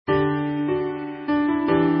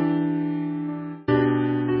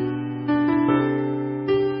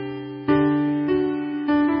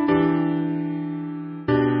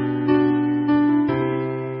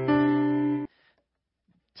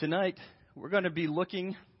Tonight, we're going to be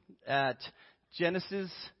looking at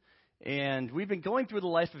Genesis, and we've been going through the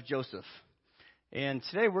life of Joseph. And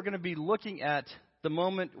today, we're going to be looking at the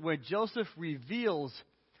moment where Joseph reveals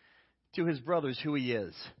to his brothers who he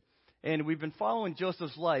is. And we've been following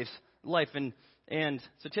Joseph's life, and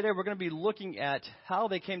so today we're going to be looking at how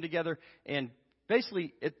they came together, and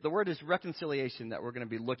basically, the word is reconciliation that we're going to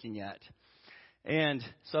be looking at. And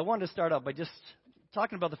so I wanted to start out by just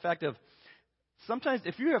talking about the fact of sometimes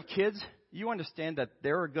if you have kids, you understand that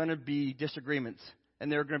there are going to be disagreements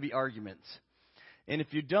and there are going to be arguments. And if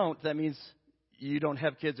you don't, that means you don't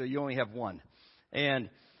have kids or you only have one. And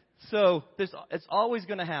so it's always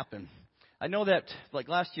going to happen. I know that, like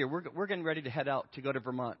last year, we're getting ready to head out to go to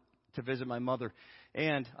Vermont to visit my mother.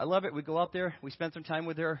 And I love it. We go out there. We spend some time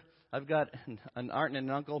with her. I've got an aunt and an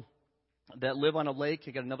uncle that live on a lake.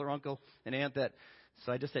 I got another uncle, an aunt that,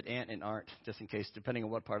 so I just said aunt and aunt, just in case, depending on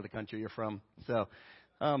what part of the country you're from. So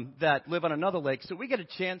that live on another lake. So we get a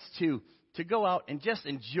chance to go out and just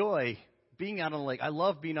enjoy being out on the lake. I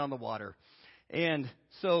love being on the water. And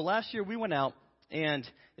so last year we went out, and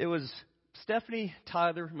it was Stephanie,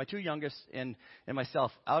 Tyler, my two youngest, and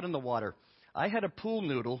myself out in the water. I had a pool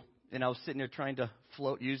noodle, and I was sitting there trying to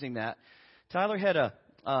float using that. Tyler had a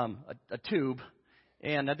tube,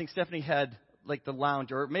 and I think Stephanie had like the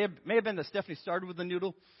lounge, or it may have been that Stephanie started with the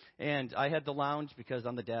noodle, and I had the lounge because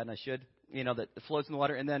I'm the dad and I should, that floats in the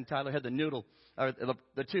water, and then Tyler had the noodle, or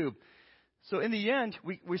the tube. So in the end,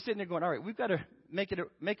 we're sitting there going, all right, we've got to make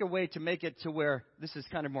a way to make it to where this is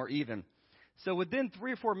kind of more even. So within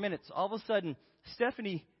 3 or 4 minutes, all of a sudden,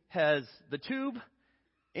 Stephanie has the tube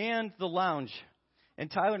and the lounge,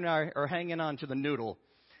 and Tyler and I are hanging on to the noodle.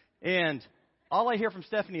 And all I hear from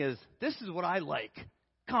Stephanie is, this is what I like,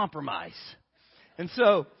 compromise. And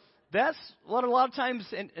so that's what a lot of times,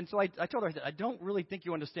 and so I told her, I said, I don't really think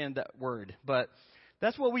you understand that word, but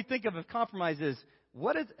that's what we think of as compromise is,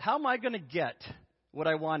 how am I going to get what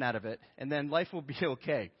I want out of it, and then life will be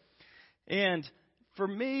okay. And for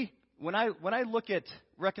me, when I look at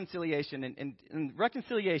reconciliation, and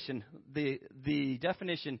reconciliation, the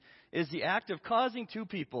definition is the act of causing two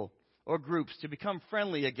people or groups to become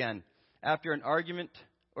friendly again after an argument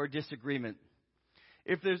or disagreement.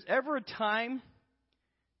 If there's ever a time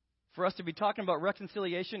for us to be talking about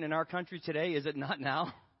reconciliation in our country today, is it not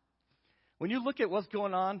now? When you look at what's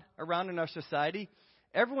going on around in our society,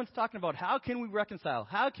 everyone's talking about how can we reconcile?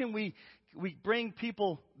 How can we bring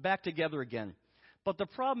people back together again? But the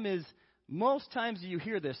problem is, most times you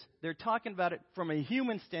hear this, they're talking about it from a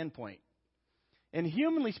human standpoint. And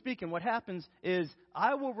humanly speaking, what happens is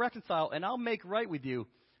I will reconcile and I'll make right with you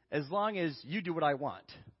as long as you do what I want.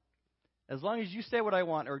 As long as you say what I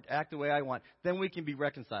want or act the way I want, then we can be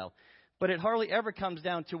reconciled. But it hardly ever comes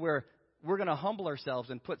down to where we're going to humble ourselves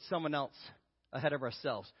and put someone else ahead of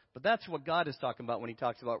ourselves. But that's what God is talking about when he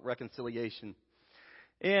talks about reconciliation.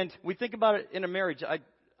 And we think about it in a marriage.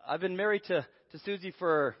 I've been married to Susie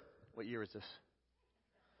for, what year is this?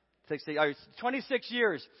 26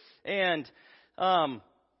 years. And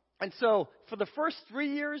so for the first 3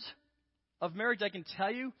 years of marriage, I can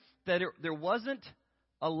tell you that there wasn't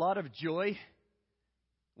a lot of joy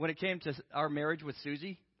when it came to our marriage with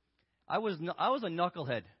Susie. I was a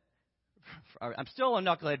knucklehead. I'm still a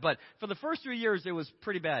knucklehead, but for the first 3 years, it was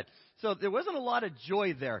pretty bad. So there wasn't a lot of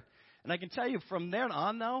joy there. And I can tell you from there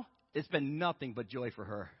on, though, it's been nothing but joy for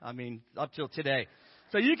her. I mean, up till today.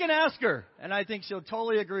 So you can ask her, and I think she'll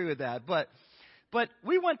totally agree with that. But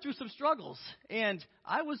we went through some struggles, and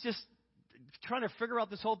I was just trying to figure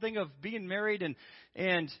out this whole thing of being married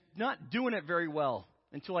and not doing it very well.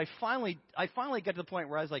 Until I finally got to the point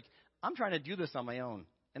where I was like, I'm trying to do this on my own.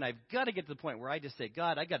 And I've got to get to the point where I just say,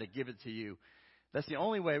 God, I got to give it to you. That's the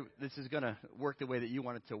only way this is going to work the way that you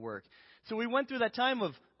want it to work. So we went through that time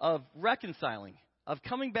of reconciling, of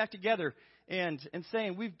coming back together and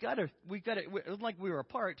saying, we've got to, it wasn't like we were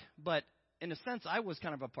apart, but in a sense, I was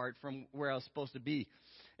kind of apart from where I was supposed to be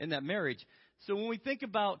in that marriage. So when we think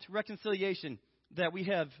about reconciliation, that we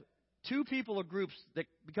have two people or groups that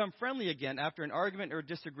become friendly again after an argument or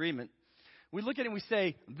disagreement, we look at it and we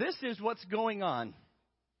say, this is what's going on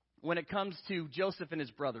when it comes to Joseph and his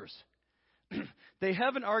brothers. They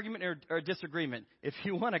have an argument or a disagreement. If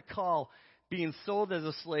you want to call being sold as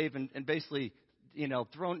a slave and basically,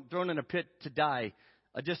 thrown in a pit to die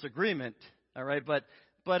a disagreement, all right? But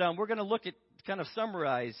we're going to look at, kind of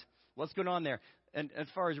summarize what's going on there and as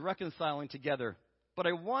far as reconciling together. But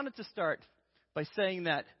I wanted to start by saying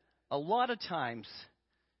that a lot of times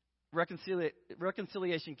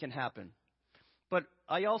reconciliation can happen. But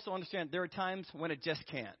I also understand there are times when it just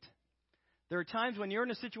can't. There are times when you're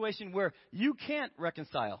in a situation where you can't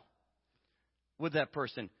reconcile. with that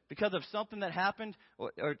person because of something that happened,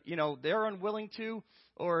 or they're unwilling to,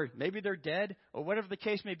 or maybe they're dead, or whatever the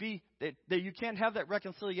case may be, that you can't have that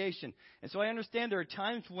reconciliation. And so I understand there are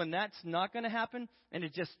times when that's not going to happen, and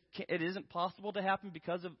it isn't possible to happen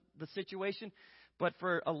because of the situation. But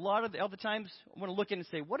for a lot of the other times, I want to look in and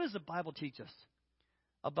say, what does the Bible teach us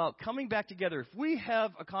about coming back together? If we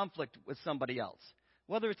have a conflict with somebody else,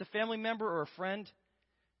 whether it's a family member or a friend,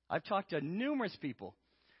 I've talked to numerous people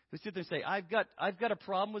who sit there and say, I've got a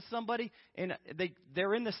problem with somebody, and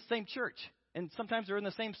they're in the same church, and sometimes they're in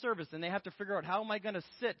the same service, and they have to figure out, how am I going to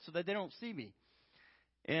sit so that they don't see me?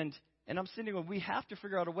 And I'm sitting there, we have to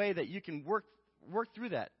figure out a way that you can work through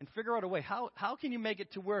that and figure out a way. How can you make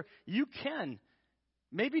it to where you can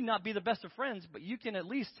maybe not be the best of friends, but you can at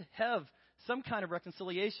least have some kind of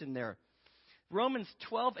reconciliation there? Romans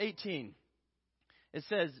 12:18, it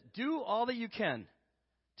says, do all that you can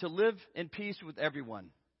to live in peace with everyone.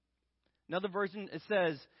 Another version, it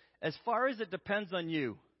says, as far as it depends on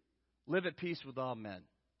you, live at peace with all men.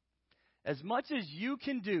 As much as you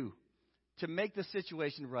can do to make the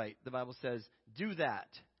situation right, the Bible says, do that.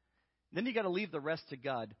 Then you got to leave the rest to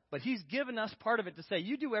God. But He's given us part of it to say,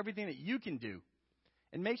 you do everything that you can do.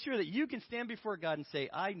 And make sure that you can stand before God and say,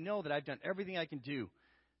 I know that I've done everything I can do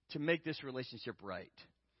to make this relationship right.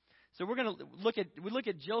 So we're going to look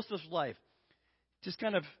at Joseph's life. Just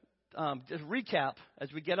kind of just recap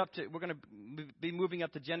as we get up to, we're going to be moving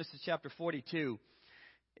up to Genesis chapter 42.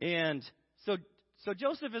 And so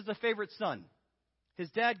Joseph is the favorite son. His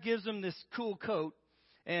dad gives him this cool coat,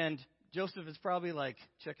 and Joseph is probably like,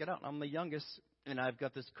 check it out, I'm the youngest, and I've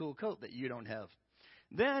got this cool coat that you don't have.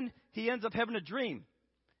 Then he ends up having a dream.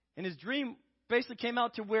 And his dream basically came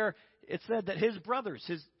out to where it said that his brothers,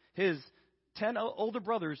 his 10 older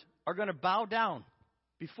brothers, are going to bow down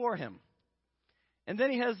before him. And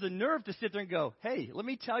then he has the nerve to sit there and go, hey, let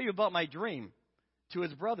me tell you about my dream to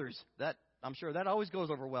his brothers. That, I'm sure that always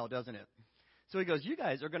goes over well, doesn't it? So he goes, you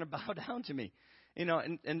guys are going to bow down to me.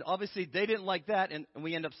 And obviously they didn't like that, and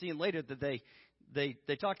we end up seeing later that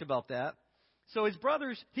they talked about that. So his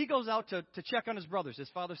brothers, he goes out to check on his brothers. His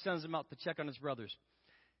father sends him out to check on his brothers.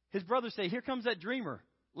 His brothers say, here comes that dreamer.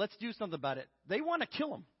 Let's do something about it. They want to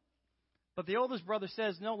kill him. But the oldest brother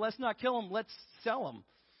says, no, let's not kill him. Let's sell him.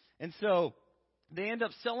 And so they end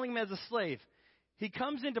up selling him as a slave. He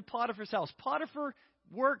comes into Potiphar's house. Potiphar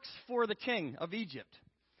works for the king of Egypt.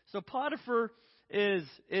 So Potiphar is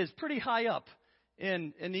pretty high up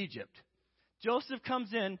in Egypt. Joseph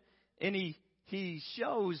comes in, and he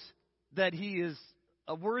shows that he is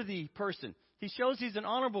a worthy person. He shows he's an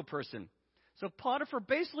honorable person. So Potiphar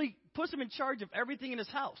basically puts him in charge of everything in his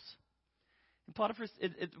house. And Potiphar,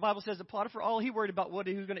 the Bible says that Potiphar, all he worried about what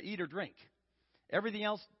he was going to eat or drink. Everything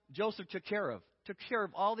else Joseph took care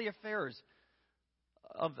of all the affairs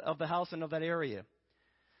of the house and of that area.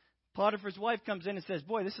 Potiphar's wife comes in and says,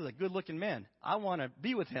 boy, this is a good-looking man. I want to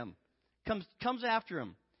be with him. Comes after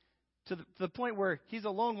him to the point where he's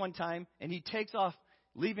alone one time, and he takes off,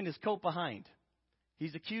 leaving his coat behind.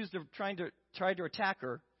 He's accused of trying to attack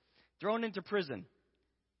her, thrown into prison.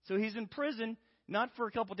 So he's in prison, not for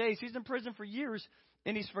a couple days. He's in prison for years,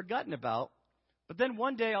 and he's forgotten about. But then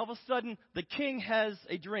one day, all of a sudden, the king has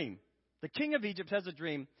a dream. The king of Egypt has a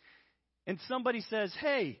dream, and somebody says,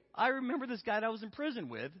 hey, I remember this guy that I was in prison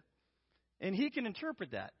with, and he can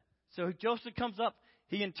interpret that. So Joseph comes up,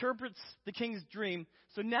 he interprets the king's dream.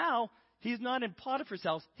 So now he's not in Potiphar's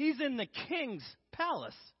house, he's in the king's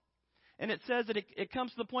palace. And it says that it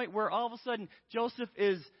comes to the point where all of a sudden Joseph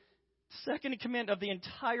is second in command of the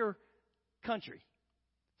entire country.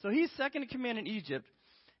 So he's second in command in Egypt,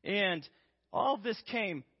 and all of this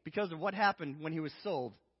came because of what happened when he was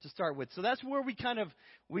sold to start with. So that's where we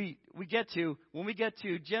get to when we get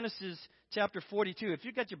to Genesis chapter 42. If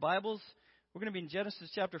you've got your Bibles, we're going to be in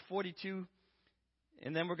Genesis chapter 42,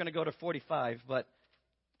 and then we're going to go to 45. But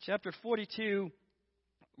chapter 42,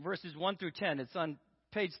 verses 1 through 10, it's on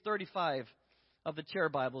page 35 of the chair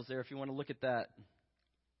Bibles there if you want to look at that.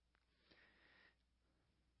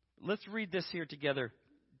 Let's read this here together.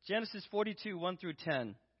 Genesis 42, 1 through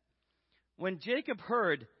 10. When Jacob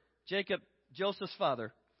heard, Joseph's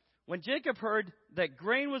father, when Jacob heard that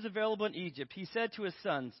grain was available in Egypt, he said to his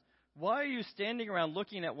sons, why are you standing around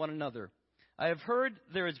looking at one another? I have heard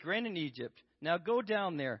there is grain in Egypt. Now go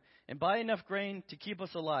down there and buy enough grain to keep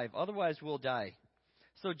us alive. Otherwise we'll die.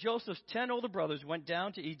 So Joseph's 10 older brothers went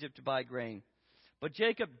down to Egypt to buy grain. But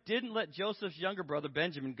Jacob didn't let Joseph's younger brother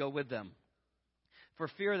Benjamin go with them, for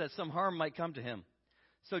fear that some harm might come to him.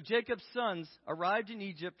 So Jacob's sons arrived in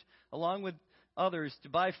Egypt along with others to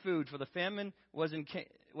buy food, for the famine was in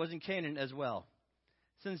Canaan as well.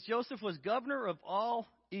 Since Joseph was governor of all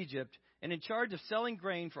Egypt, and in charge of selling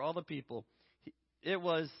grain for all the people. It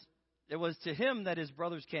was to him that his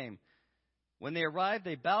brothers came. When they arrived,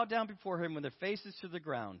 they bowed down before him with their faces to the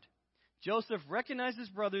ground. Joseph recognized his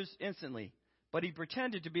brothers instantly, but he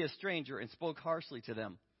pretended to be a stranger and spoke harshly to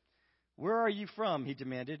them. "Where are you from?" he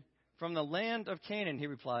demanded. "From the land of Canaan," he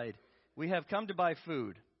replied. "We have come to buy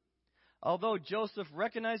food." Although Joseph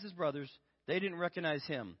recognized his brothers, they didn't recognize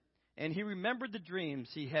him, and he remembered the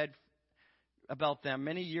dreams he had about them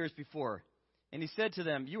many years before. And he said to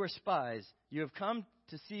them, "You are spies. You have come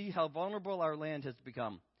to see how vulnerable our land has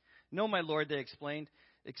become." "No, my lord," they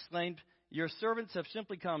exclaimed, "your servants have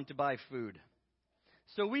simply come to buy food."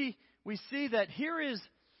 So we see that here is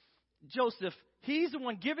Joseph. He's the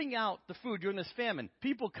one giving out the food during this famine.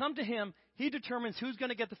 People come to him. He determines who's going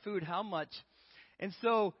to get the food, how much. And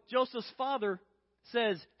so Joseph's father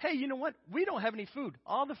says, "Hey, you know what? We don't have any food.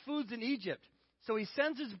 All the food's in Egypt." So he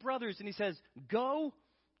sends his brothers and he says, Go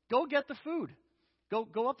get the food.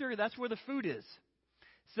 Go up there. That's where the food is.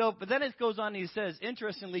 So, but then it goes on and he says,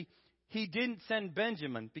 interestingly, he didn't send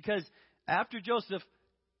Benjamin because after Joseph,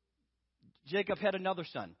 Jacob had another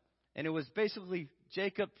son. And it was basically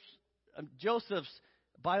Joseph's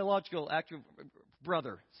biological actual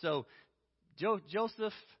brother. So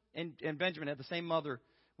Joseph and Benjamin had the same mother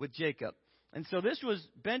with Jacob. And so this was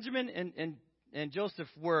Benjamin and Joseph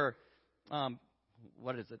were,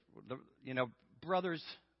 brothers,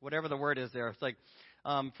 whatever the word is there. It's like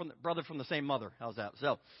brother from the same mother. How's that?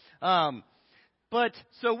 So,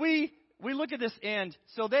 so we look at this, and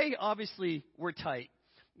so they obviously were tight.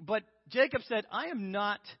 But Jacob said, "I am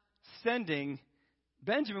not sending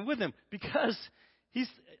Benjamin with him," because he's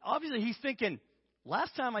thinking,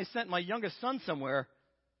 last time I sent my youngest son somewhere,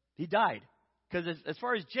 he died. Because as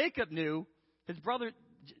far as Jacob knew,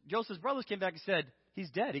 Joseph's brothers came back and said, "He's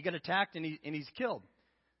dead. He got attacked and he's killed."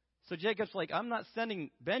 So Jacob's like, "I'm not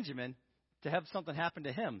sending Benjamin to have something happen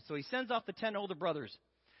to him." So he sends off the 10 older brothers.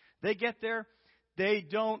 They get there. They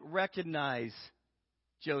don't recognize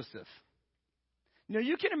Joseph. Now,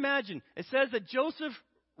 you can imagine. It says that Joseph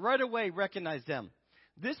right away recognized them.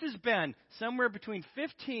 This has been somewhere between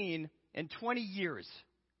 15 and 20 years.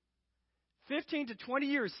 15 to 20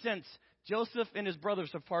 years since Joseph and his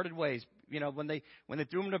brothers have parted ways, when they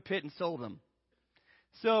threw him in a pit and sold him.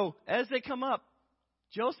 So as they come up,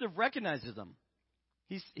 Joseph recognizes them.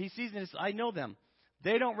 He sees and says, "I know them."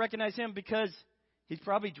 They don't recognize him because he's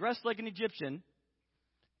probably dressed like an Egyptian.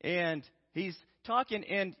 And he's talking,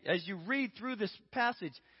 and as you read through this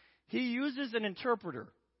passage, he uses an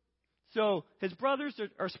interpreter. So his brothers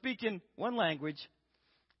are speaking one language.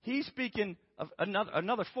 He's speaking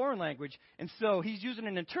another foreign language. And so he's using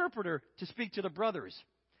an interpreter to speak to the brothers.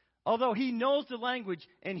 Although he knows the language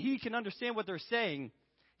and he can understand what they're saying,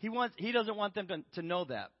 he doesn't want them to know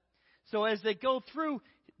that. So as they go through,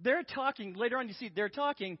 they're talking. Later on, you see they're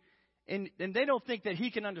talking, and they don't think that he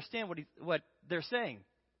can understand what they're saying.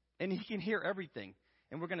 And he can hear everything.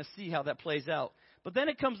 And we're going to see how that plays out. But then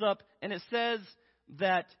it comes up, and it says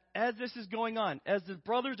that as this is going on, as the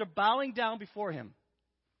brothers are bowing down before him,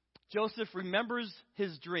 Joseph remembers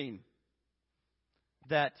his dream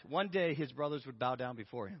that one day his brothers would bow down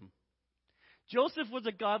before him. Joseph was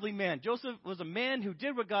a godly man. Joseph was a man who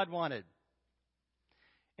did what God wanted.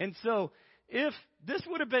 And so if this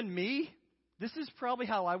would have been me, this is probably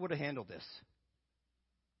how I would have handled this.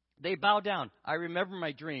 They bow down. I remember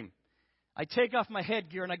my dream. I take off my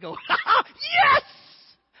headgear and I go, yes!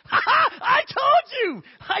 I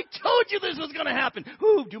told you this was going to happen.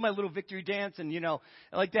 Ooh, do my little victory dance and,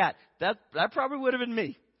 like that. That probably would have been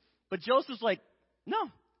me. But Joseph's like,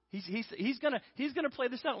 no, he's going to play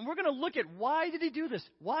this out. And we're going to look at why did he do this?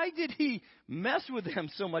 Why did he mess with them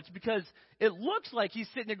so much? Because it looks like he's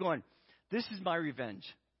sitting there going, this is my revenge.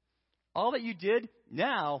 All that you did,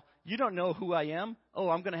 now you don't know who I am. Oh,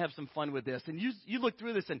 I'm going to have some fun with this. And you look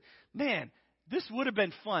through this and, man, this would have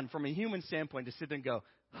been fun from a human standpoint to sit there and go,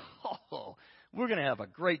 oh, we're going to have a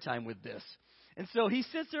great time with this. And so he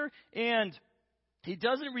sits there and he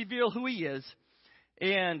doesn't reveal who he is.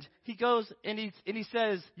 And he goes and he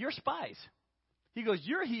says, you're spies. He goes,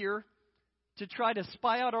 you're here to try to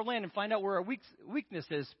spy out our land and find out where our weakness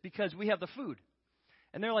is because we have the food.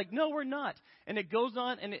 And they're like, no, we're not. And it goes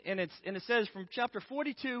on and it says from chapter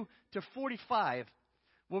 42 to 45,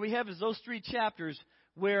 what we have is those 3 chapters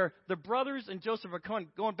where the brothers and Joseph are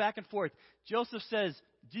going back and forth. Joseph says,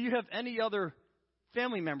 do you have any other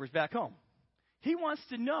family members back home? He wants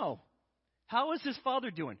to know, how is his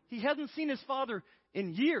father doing? He hasn't seen his father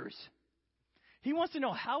in years. He wants to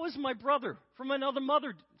know, how is my brother from another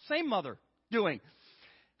mother, same mother, doing?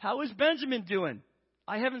 How is Benjamin doing?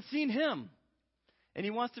 I haven't seen him. And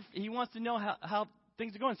he wants to know how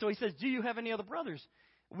things are going. So he says, do you have any other brothers?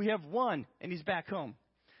 We have one, and he's back home.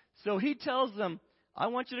 So he tells them, I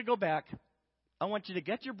want you to go back. I want you to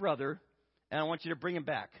get your brother, and I want you to bring him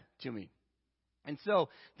back to me. And so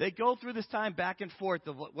they go through this time back and forth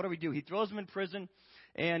of what do we do? He throws them in prison,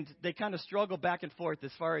 and they kind of struggle back and forth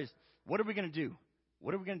as far as what are we going to do?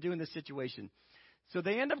 What are we going to do in this situation? So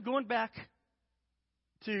they end up going back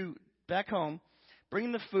home,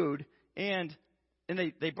 bringing the food, and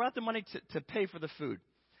they brought the money to pay for the food.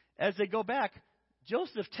 As they go back,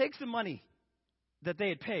 Joseph takes the money that they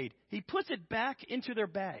had paid. He puts it back into their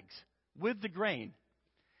bags with the grain.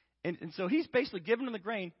 And so he's basically giving them the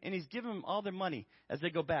grain, and he's giving them all their money as they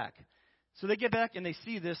go back. So they get back, and they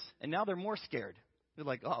see this, and now they're more scared. They're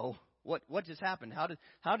like, uh-oh, what just happened?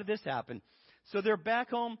 How did this happen? So they're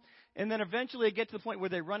back home, and then eventually they get to the point where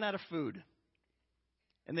they run out of food.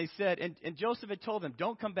 And they said, and Joseph had told them,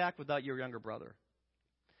 don't come back without your younger brother.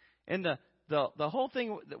 And the whole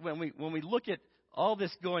thing, when we look at all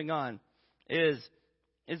this going on, is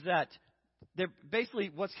that they're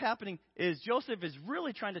basically what's happening is Joseph is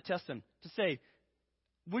really trying to test them to say,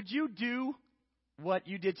 would you do what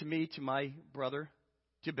you did to me, to my brother,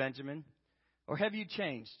 to Benjamin? Or have you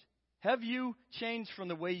changed? Have you changed from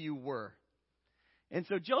the way you were? And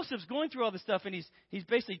so Joseph's going through all this stuff, and he's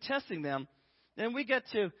basically testing them. Then we get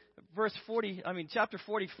to chapter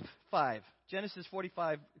 45, Genesis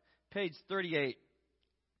 45, page 38.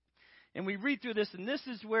 And we read through this, and this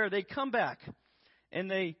is where they come back. And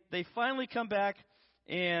they finally come back,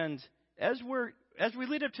 and as we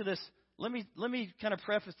lead up to this, let me kind of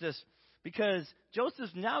preface this, because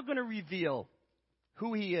Joseph's now going to reveal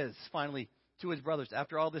who he is finally to his brothers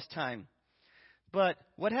after all this time. But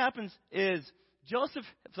what happens is Joseph,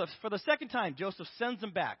 for the second time, Joseph sends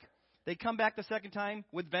them back. They come back the second time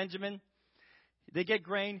with Benjamin. They get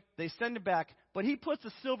grain. They send him back. But he puts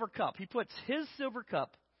a silver cup. He puts his silver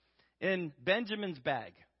cup in Benjamin's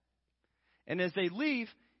bag. And as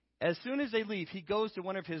soon as they leave, he goes to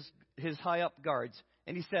one of his high-up guards,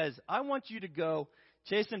 and he says, I want you to go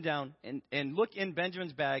chase him down and look in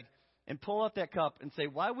Benjamin's bag and pull out that cup and say,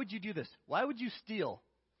 why would you do this? Why would you steal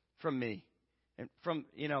from me and from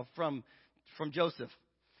Joseph?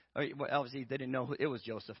 Well, obviously, they didn't know it was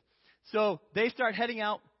Joseph. So they start heading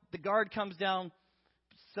out. The guard comes down,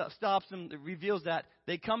 stops them, reveals that.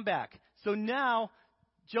 They come back. So now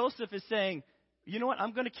Joseph is saying, you know what?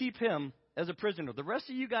 I'm going to keep him as a prisoner. The rest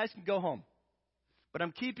of you guys can go home. But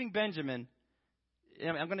I'm keeping Benjamin.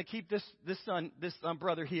 I'm going to keep this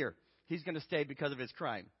brother here. He's going to stay because of his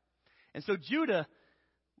crime. And so Judah,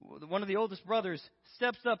 one of the oldest brothers,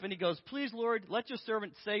 steps up and he goes, please, Lord, let your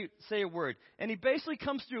servant say a word. And he basically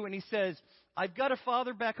comes through and he says, I've got a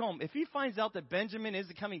father back home. If he finds out that Benjamin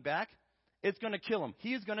isn't coming back, it's going to kill him.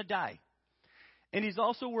 He is going to die. And he's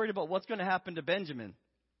also worried about what's going to happen to Benjamin.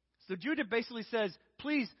 So Judah basically says,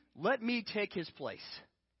 please, let me take his place.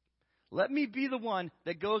 Let me be the one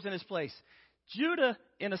that goes in his place. Judah,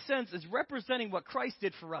 in a sense, is representing what Christ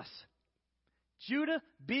did for us. Judah,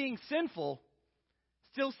 being sinful,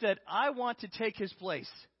 still said, I want to take his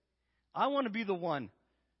place. I want to be the one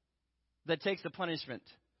that takes the punishment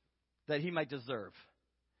that he might deserve.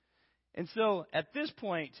 And so at this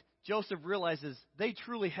point, Joseph realizes they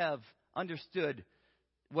truly have understood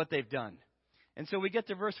what they've done. And so we get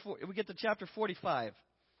to chapter 45,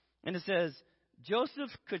 and it says, Joseph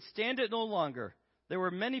could stand it no longer. There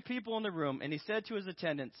were many people in the room, and he said to his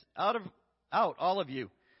attendants, out, all of you.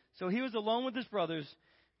 So he was alone with his brothers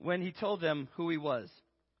when he told them who he was.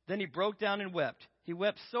 Then he broke down and wept. He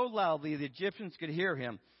wept so loudly the Egyptians could hear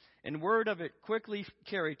him, and word of it quickly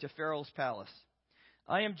carried to Pharaoh's palace.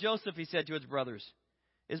 I am Joseph, he said to his brothers.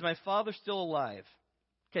 Is my father still alive?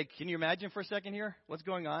 Okay, can you imagine for a second here what's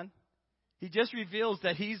going on? He just reveals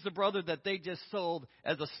that he's the brother that they just sold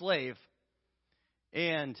as a slave.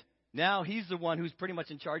 And now he's the one who's pretty much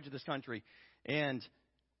in charge of this country. And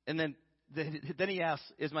then he asks,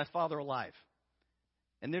 is my father alive?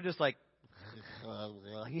 And they're just like,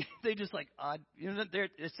 they just like,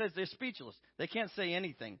 it says they're speechless. They can't say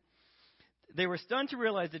anything. They were stunned to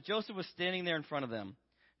realize that Joseph was standing there in front of them.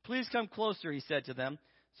 Please come closer, he said to them.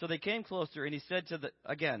 So they came closer, and he said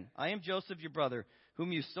again, I am Joseph, your brother,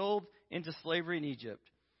 whom you sold into slavery in Egypt.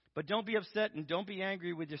 But don't be upset and don't be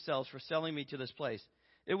angry with yourselves for selling me to this place.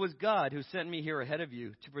 It was God who sent me here ahead of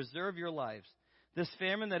you to preserve your lives. This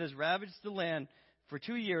famine that has ravaged the land for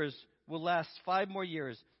 2 years will last 5 more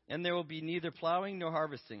years, and there will be neither plowing nor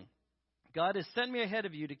harvesting. God has sent me ahead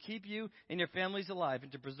of you to keep you and your families alive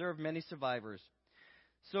and to preserve many survivors.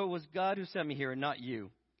 So it was God who sent me here and not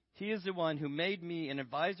you. He is the one who made me an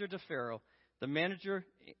advisor to Pharaoh, the manager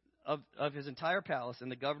of his entire palace,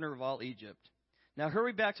 and the governor of all Egypt. Now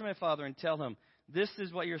hurry back to my father and tell him, this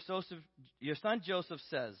is what your son Joseph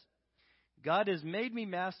says. God has made me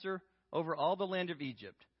master over all the land of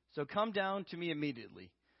Egypt. So come down to me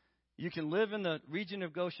immediately. You can live in the region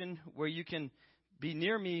of Goshen where you can be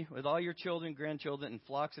near me with all your children, grandchildren, and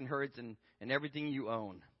flocks and herds and everything you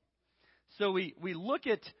own. So we look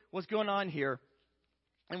at what's going on here,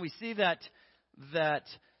 and we see that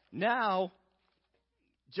now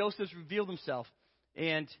Joseph's revealed himself,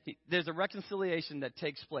 and there's a reconciliation that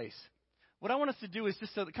takes place. What I want us to do is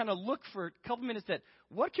just to kind of look for a couple minutes at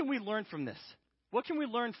what can we learn from this? What can we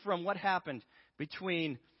learn from what happened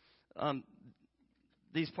between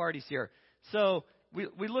these parties here? So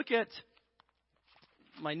we look at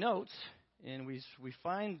my notes, and we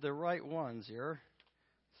find the right ones here.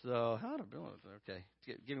 So how to build it? Okay,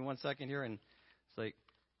 give me 1 second here, and it's like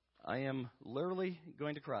I am literally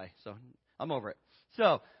going to cry. So I'm over it.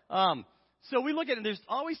 So we look at it. There's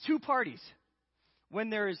always two parties. When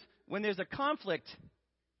there's a conflict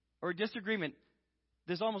or a disagreement,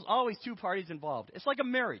 there's almost always two parties involved. It's like a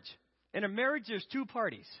marriage. In a marriage, there's two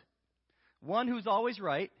parties. One who's always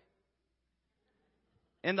right,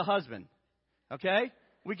 and the husband. Okay?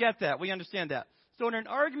 We get that. We understand that. So in an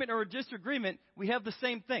argument or a disagreement, we have the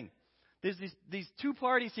same thing. There's these two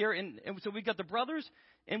parties here, and so we've got the brothers,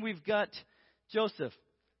 and we've got Joseph.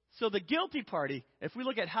 So the guilty party, if we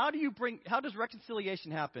look at how does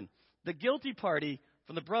reconciliation happen? The guilty party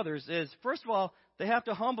from the brothers is, first of all, they have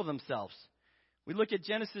to humble themselves. We look at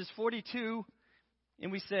Genesis 42,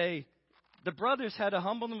 and we say the brothers had to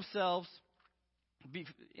humble themselves,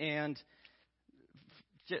 and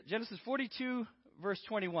Genesis 42, verse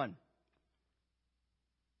 21.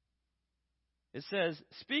 It says,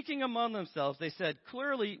 speaking among themselves, they said,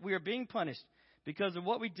 clearly we are being punished because of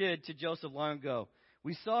what we did to Joseph long ago.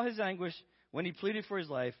 We saw his anguish when he pleaded for his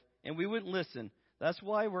life, and we wouldn't listen. That's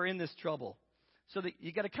why we're in this trouble. So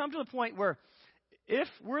you got to come to the point where if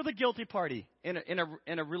we're the guilty party in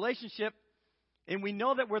a relationship, and we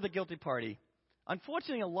know that we're the guilty party,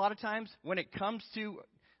 unfortunately, a lot of times when it comes to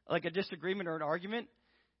like a disagreement or an argument,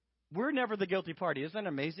 we're never the guilty party. Isn't that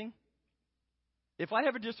amazing? If I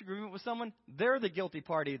have a disagreement with someone, they're the guilty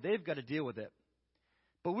party. They've got to deal with it.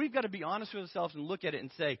 But we've got to be honest with ourselves and look at it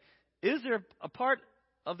and say, is there a part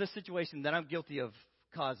of this situation that I'm guilty of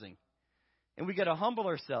causing? And we got to humble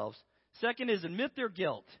ourselves. Second is admit their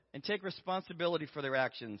guilt and take responsibility for their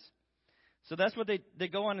actions. So that's what they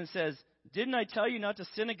go on and says, didn't I tell you not to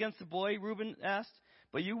sin against the boy, Reuben asked?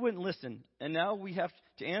 But you wouldn't listen, and now we have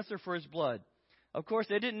to answer for his blood. Of course,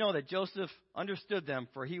 they didn't know that Joseph understood them,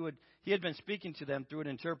 for he had been speaking to them through an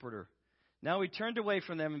interpreter. Now he turned away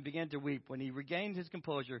from them and began to weep. When he regained his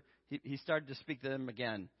composure, he started to speak to them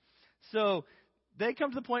again. So they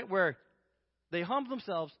come to the point where they humble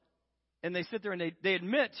themselves, and they sit there and they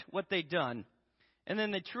admit what they've done, and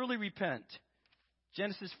then they truly repent.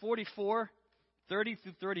 Genesis 44, 30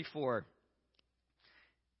 through 34.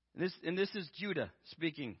 And this is Judah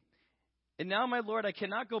speaking. And now, my Lord, I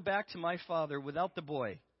cannot go back to my father without the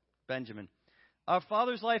boy, Benjamin. Our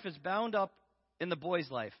father's life is bound up in the boy's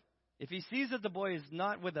life. If he sees that the boy is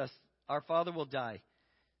not with us, our father will die.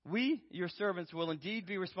 We, your servants, will indeed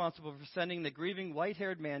be responsible for sending the grieving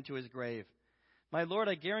white-haired man to his grave. My Lord,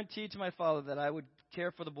 I guaranteed to my father that I would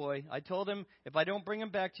care for the boy. I told him, if I don't bring him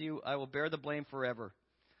back to you, I will bear the blame forever.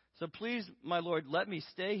 So please, my Lord, let me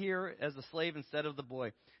stay here as a slave instead of the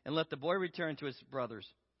boy, and let the boy return to his brothers.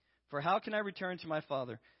 For how can I return to my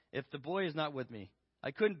father if the boy is not with me?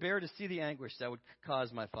 I couldn't bear to see the anguish that would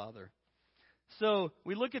cause my father. So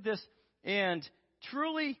we look at this, and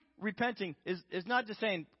truly repenting is not just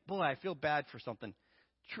saying, boy, I feel bad for something.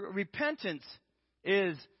 Repentance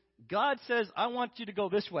is God says, I want you to go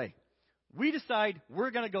this way. We decide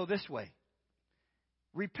we're going to go this way.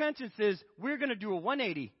 Repentance is we're going to do a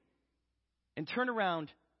 180 and turn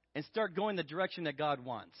around and start going the direction that God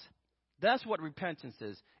wants. That's what repentance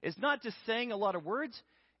is. It's not just saying a lot of words.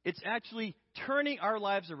 It's actually turning our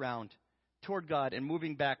lives around toward God and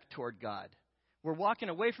moving back toward God. We're walking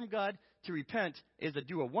away from God. To repent is to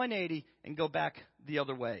do a 180 and go back the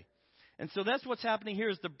other way. And so that's what's happening here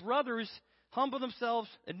is the brothers humble themselves,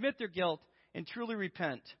 admit their guilt, and truly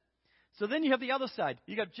repent. So then you have the other side.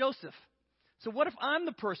 You got Joseph. So what if I'm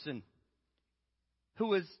the person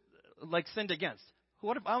who is like sinned against?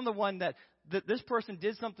 What if I'm the one that this person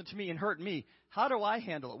did something to me and hurt me? How do I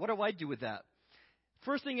handle it? What do I do with that?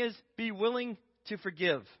 First thing is be willing to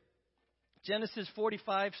forgive. Genesis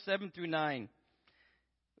 45, 7 through 9.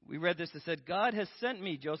 We read this. It said, God has sent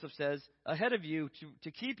me, Joseph says, ahead of you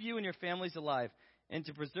to keep you and your families alive and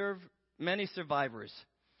to preserve many survivors.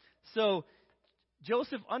 So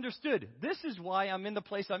Joseph understood, this is why I'm in the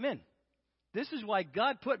place I'm in. This is why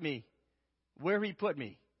God put me where he put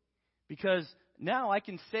me. Because now I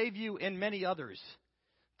can save you and many others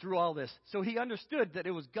through all this. So he understood that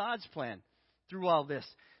it was God's plan through all this.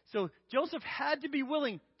 So Joseph had to be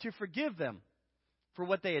willing to forgive them for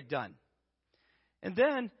what they had done. And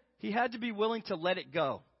then he had to be willing to let it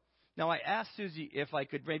go. Now, I asked Susie if I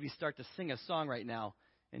could maybe start to sing a song right now,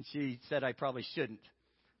 and she said I probably shouldn't.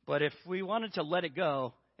 But if we wanted to let it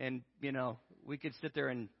go, and, we could sit there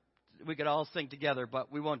and we could all sing together,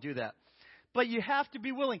 but we won't do that. But you have to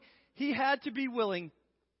be willing. He had to be willing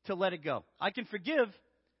to let it go. I can forgive,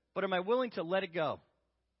 but am I willing to let it go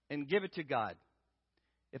and give it to God?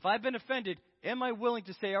 If I've been offended, am I willing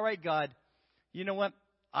to say, all right, God, you know what?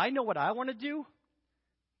 I know what I want to do,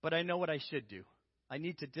 but I know what I should do. I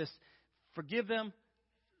need to just forgive them,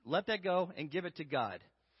 let that go, and give it to God.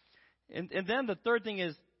 And then the third thing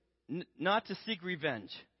is not to seek revenge.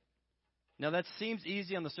 Now, that seems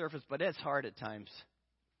easy on the surface, but it's hard at times.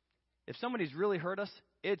 If somebody's really hurt us,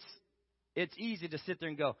 it's easy to sit there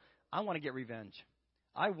and go, I want to get revenge.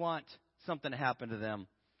 I want something to happen to them.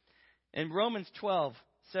 And Romans 12:17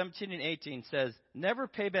 and 18 says, never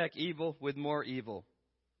pay back evil with more evil.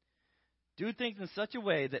 Do things in such a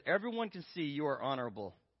way that everyone can see you are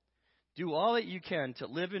honorable. Do all that you can to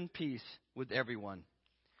live in peace with everyone.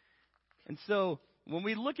 And so when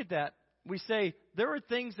we look at that, we say there are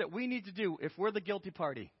things that we need to do if we're the guilty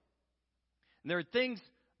party. And there are things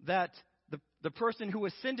that the person who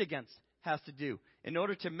was sinned against has to do in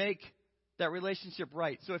order to make that relationship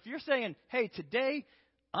right. So if you're saying, hey, today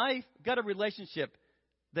I got a relationship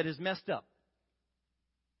that is messed up.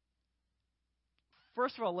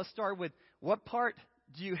 First of all, let's start with what part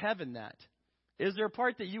do you have in that? Is there a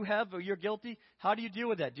part that you have or you're guilty? How do you deal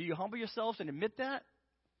with that? Do you humble yourselves and admit that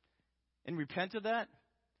and repent of that?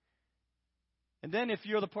 And then if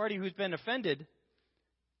you're the party who's been offended,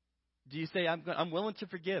 do you say, I'm willing to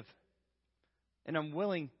forgive and I'm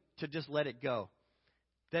willing to just let it go?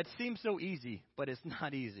 That seems so easy, but it's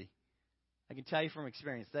not easy. I can tell you from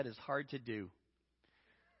experience, that is hard to do.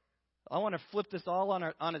 I want to flip this all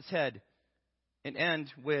on its head and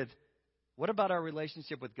end with, what about our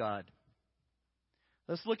relationship with God?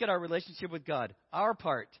 Let's look at our relationship with God. Our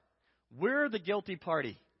part. We're the guilty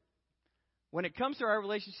party. When it comes to our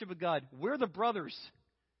relationship with God, we're the brothers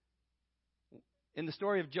in the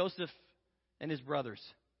story of Joseph and his brothers.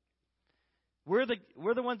 We're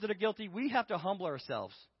the ones that are guilty. We have to humble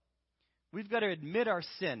ourselves. We've got to admit our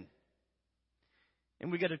sin.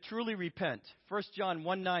 And we've got to truly repent. 1 John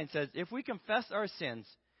 1:9 says, if we confess our sins,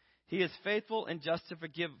 he is faithful and just to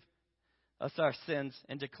forgive us our sins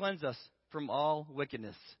and to cleanse us from all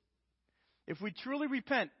wickedness. If we truly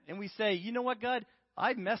repent and we say, you know what, God,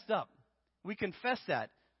 I've messed up. We confess that.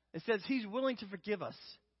 It says he's willing to forgive us.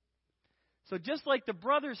 So just like the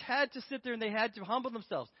brothers had to sit there and they had to humble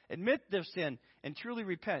themselves, admit their sin, and truly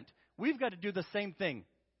repent, we've got to do the same thing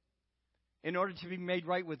in order to be made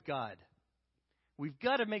right with God. We've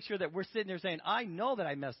got to make sure that we're sitting there saying, I know that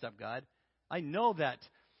I messed up, God. I know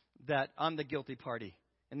that I'm the guilty party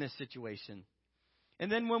in this situation.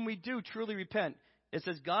 And then when we do truly repent, it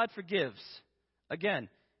says God forgives. Again,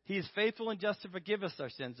 he is faithful and just to forgive us our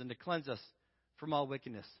sins and to cleanse us from all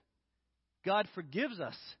wickedness. God forgives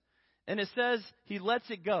us. And it says he lets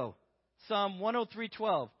it go. Psalm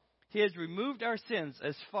 103:12. He has removed our sins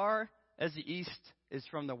as far as the east is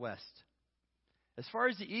from the west. As far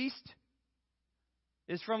as the east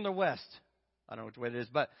is from the west. I don't know which way it is,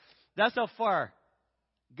 but that's how far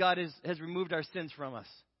God has removed our sins from us.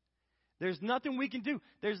 There's nothing we can do.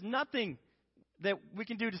 There's nothing that we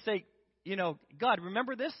can do to say, God,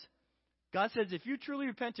 remember this? God says, if you truly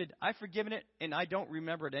repented, I've forgiven it, and I don't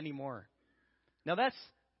remember it anymore. Now, that's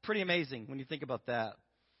pretty amazing when you think about that.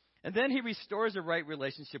 And then he restores a right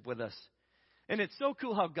relationship with us. And it's so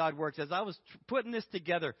cool how God works. As I was putting this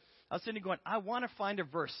together, I was sitting going, I want to find a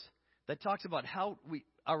verse that talks about how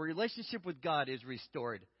our relationship with God is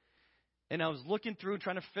restored. And I was looking through,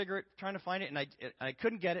 trying to find it, and I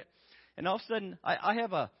couldn't get it. And all of a sudden, I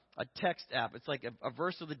have a text app. It's like a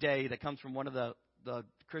verse of the day that comes from one of the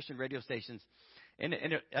Christian radio stations. And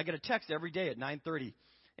I get a text every day at 9:30.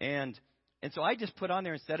 And so I just put on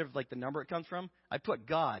there, instead of like the number it comes from, I put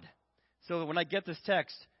God. So when I get this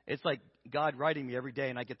text, it's like God writing me every day,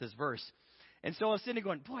 and I get this verse. And so I was sitting there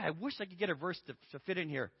going, boy, I wish I could get a verse to fit in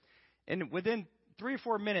here. And within 3 or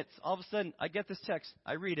 4 minutes, all of a sudden, I get this text.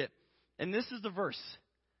 I read it. And this is the verse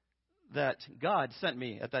that God sent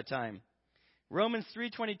me at that time. Romans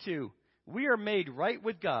 3:22. We are made right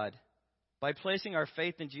with God by placing our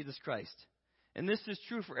faith in Jesus Christ. And this is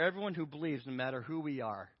true for everyone who believes, no matter who we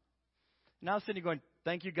are. Now I'm sitting going,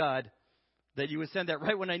 thank you, God, that you would send that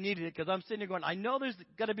right when I needed it, because I'm sitting here going, I know there's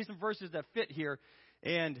got to be some verses that fit here,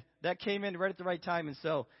 and that came in right at the right time. And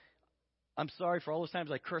so I'm sorry for all those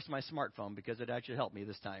times I cursed my smartphone, because it actually helped me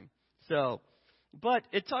this time. So, but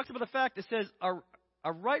it talks about the fact, it says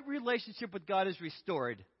a right relationship with God is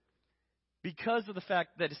restored because of the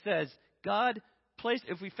fact that it says God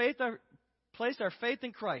if we place our faith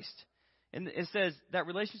in Christ, and it says that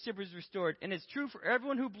relationship is restored. And it's true for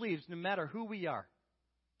everyone who believes, no matter who we are.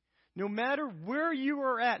 No matter where you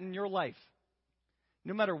are at in your life,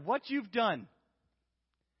 no matter what you've done,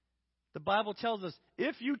 the Bible tells us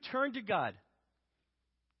if you turn to God,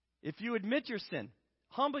 if you admit your sin,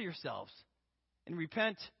 humble yourselves, and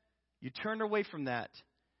repent, you turn away from that,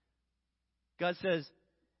 God says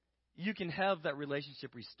you can have that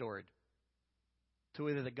relationship restored to the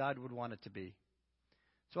way that God would want it to be.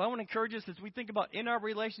 So I want to encourage us as we think about in our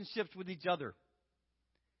relationships with each other,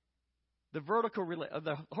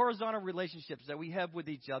 the horizontal relationships that we have with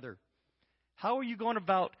each other. How are you going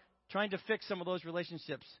about trying to fix some of those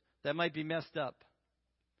relationships that might be messed up?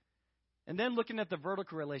 And then looking at the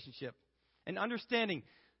vertical relationship and understanding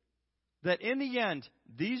that in the end,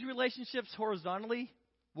 these relationships horizontally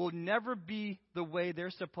will never be the way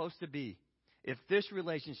they're supposed to be if this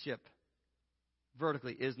relationship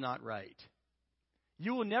vertically is not right.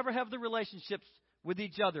 You will never have the relationships with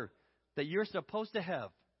each other that you're supposed to have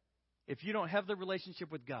if you don't have the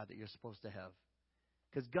relationship with God that you're supposed to have.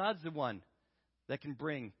 Because God's the one that can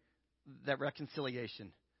bring that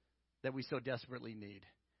reconciliation that we so desperately need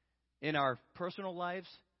in our personal lives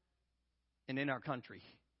and in our country.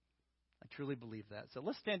 I truly believe that. So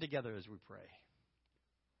let's stand together as we pray.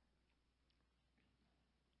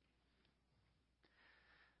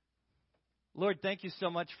 Lord, thank you so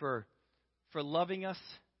much for loving us.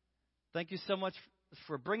 Thank you so much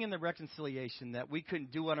for bringing the reconciliation that we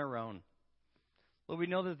couldn't do on our own. Lord, we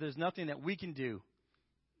know that there's nothing that we can do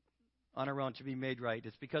on our own to be made right.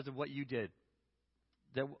 It's because of what you did.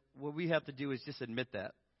 That what we have to do is just admit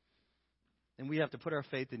that. And we have to put our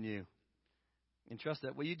faith in you and trust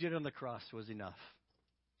that what you did on the cross was enough.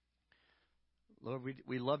 Lord,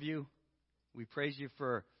 we love you. We praise you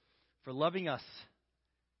for loving us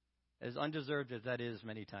as undeserved as that is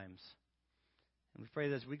many times. And we pray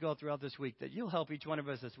that as we go throughout this week, that you'll help each one of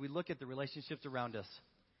us as we look at the relationships around us.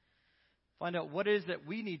 Find out what it is that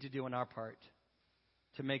we need to do on our part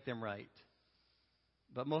to make them right.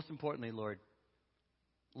 But most importantly, Lord,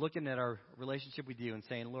 looking at our relationship with you and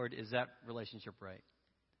saying, Lord, is that relationship right?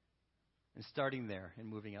 And starting there and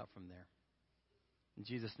moving out from there. In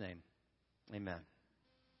Jesus' name, amen.